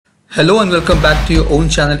Hello and welcome back to your own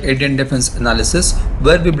channel Indian Defense Analysis,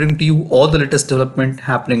 where we bring to you all the latest development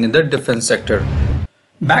happening in the defense sector.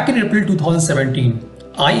 Back in April 2017,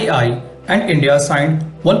 IAI and India signed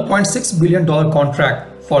 $1.6 billion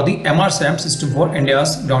contract for the MRSAM system for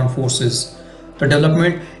India's ground forces. The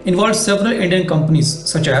development involved several Indian companies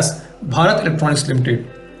such as Bharat Electronics Limited,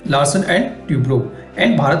 Larsen Toubro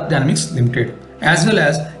and Bharat Dynamics Limited, as well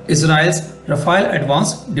as Israel's Rafael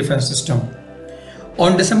advanced defense system.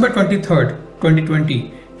 On December 23,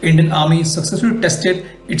 2020, Indian Army successfully tested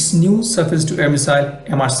its new surface-to-air missile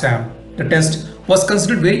MRSAM. The test was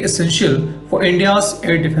considered very essential for India's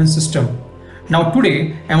air defense system. Now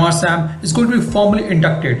today, MRSAM is going to be formally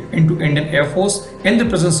inducted into Indian Air Force in the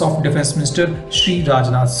presence of Defense Minister Shri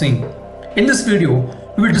Rajnath Singh. In this video,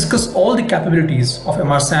 we will discuss all the capabilities of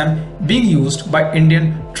MRSAM being used by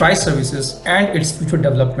Indian tri-services and its future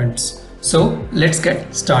developments. So let's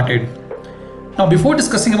get started. Now, before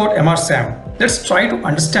discussing about MRSAM, let's try to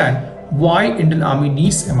understand why Indian Army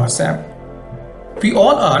needs MRSAM. We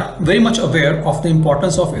all are very much aware of the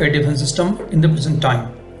importance of air defense system in the present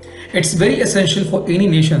time. It's very essential for any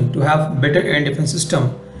nation to have better air defense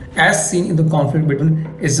system, as seen in the conflict between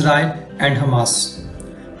Israel and Hamas.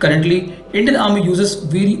 Currently, Indian Army uses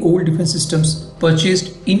very old defense systems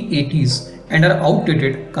purchased in 80s and are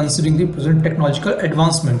outdated considering the present technological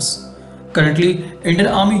advancements. Currently, Indian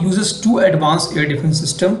Army uses two advanced air defense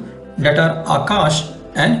systems that are Akash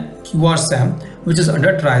and QRSAM, which is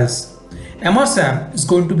under trials. MRSAM is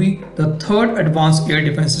going to be the third advanced air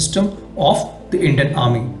defense system of the Indian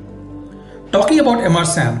Army. Talking about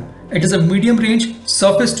MRSAM, it is a medium-range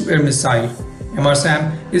surface-to-air missile.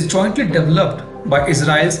 MRSAM is jointly developed by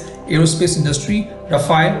Israel's aerospace industry,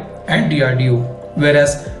 Rafael and DRDO,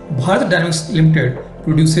 whereas Bharat Dynamics Limited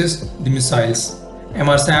produces the missiles.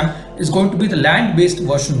 MRSAM is going to be the land-based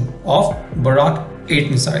version of Bharat 8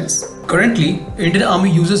 missiles. Currently, Indian Army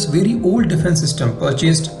uses very old defense system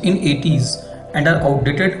purchased in 80s and are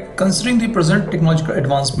outdated considering the present technological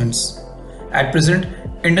advancements. At present,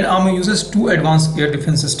 Indian Army uses two advanced air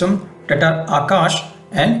defense systems that are Akash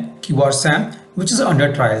and QRSAM, which is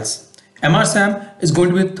under trials. MRSAM is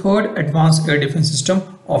going to be the third advanced air defense system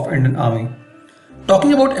of Indian Army.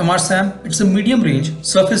 Talking about MRSAM, it's a medium-range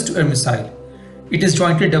surface-to-air missile. It is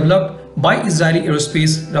jointly developed by Israeli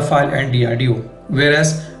Aerospace, Rafael and DRDO,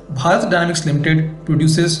 whereas Bharat Dynamics Limited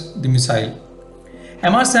produces the missile.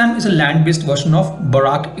 MRSAM is a land-based version of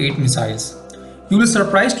Bharat 8 missiles. You will be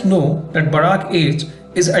surprised to know that Bharat 8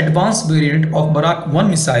 is an advanced variant of Bharat 1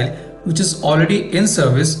 missile, which is already in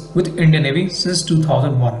service with Indian Navy since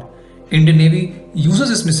 2001. Indian Navy uses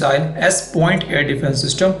this missile as point air defense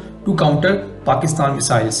system to counter Pakistan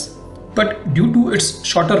missiles. But due to its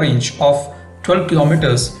shorter range of 12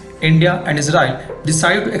 kilometers, India and Israel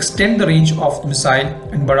decided to extend the range of the missile,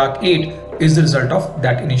 and Bharat 8 is the result of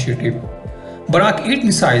that initiative. Bharat 8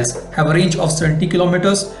 missiles have a range of 70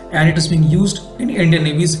 kilometers and it is being used in Indian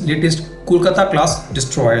Navy's latest Kolkata class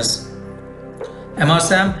destroyers.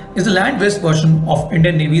 MRSAM is the land-based version of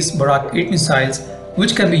Indian Navy's Bharat 8 missiles,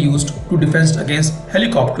 which can be used to defend against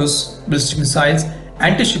helicopters, ballistic missiles,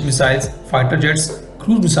 anti-ship missiles, fighter jets,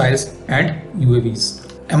 cruise missiles and UAVs.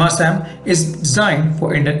 MRSAM is designed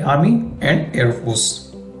for Indian Army and Air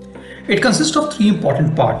Force. It consists of three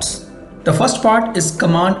important parts. The first part is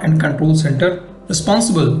Command and Control Center,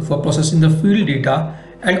 responsible for processing the field data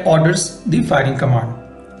and orders the firing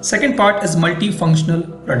command. Second part is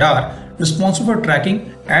multifunctional radar, responsible for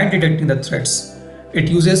tracking and detecting the threats. It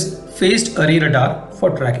uses phased array radar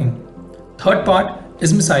for tracking. Third part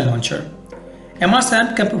is missile launcher.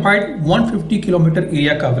 MRSAM can provide 150 km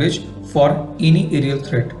area coverage for any aerial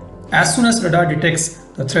threat. As soon as radar detects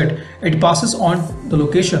the threat, it passes on the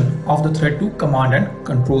location of the threat to Command and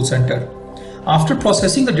Control Center. After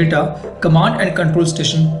processing the data, Command and Control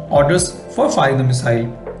Station orders for firing the missile.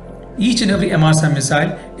 Each and every MRSAM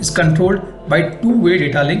missile is controlled by two-way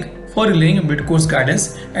data link for relaying mid-course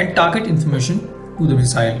guidance and target information to the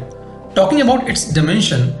missile. Talking about its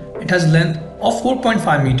dimension, it has length of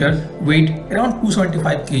 4.5 meter, weight around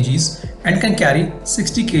 275 kgs and can carry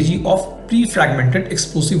 60 kg of pre-fragmented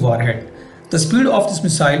explosive warhead. The speed of this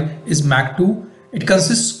missile is Mach 2. It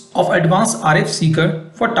consists of advanced RF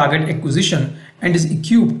seeker for target acquisition and is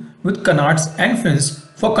equipped with canards and fins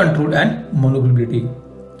for control and maneuverability.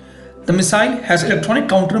 The missile has electronic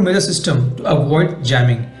countermeasure system to avoid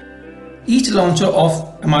jamming. Each launcher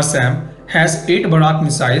of MRSAM has 8 Bharat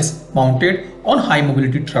missiles mounted on high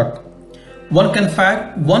mobility truck. One can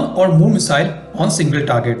fire one or more missiles on single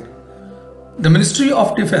target. The Ministry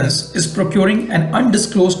of Defense is procuring an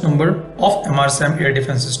undisclosed number of MRSAM air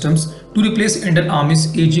defense systems to replace Indian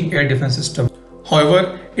Army's aging air defense system.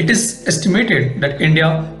 However, It is estimated that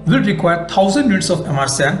India will require 1,000 units of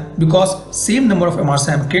MRSAM because same number of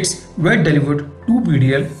MRSAM kits were delivered to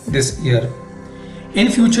BDL this year. In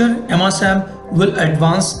future, MRSAM will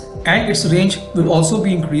advance and its range will also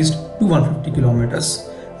be increased to 150 kilometers.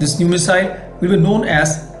 This new missile will be known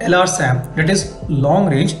as LRSAM, that is Long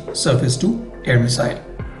Range Surface to Air Missile.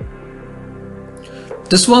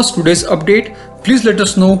 This was today's update. Please let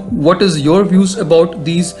us know what is your views about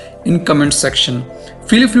these in comment section.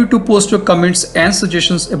 Feel free to post your comments and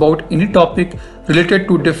suggestions about any topic related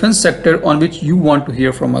to defense sector on which you want to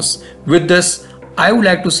hear from us. With this, I would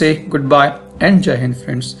like to say goodbye and Jai Hind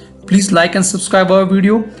friends. Please like and subscribe our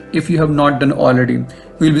video if you have not done already.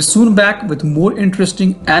 We will be soon back with more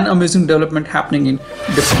interesting and amazing development happening in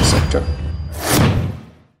defense sector.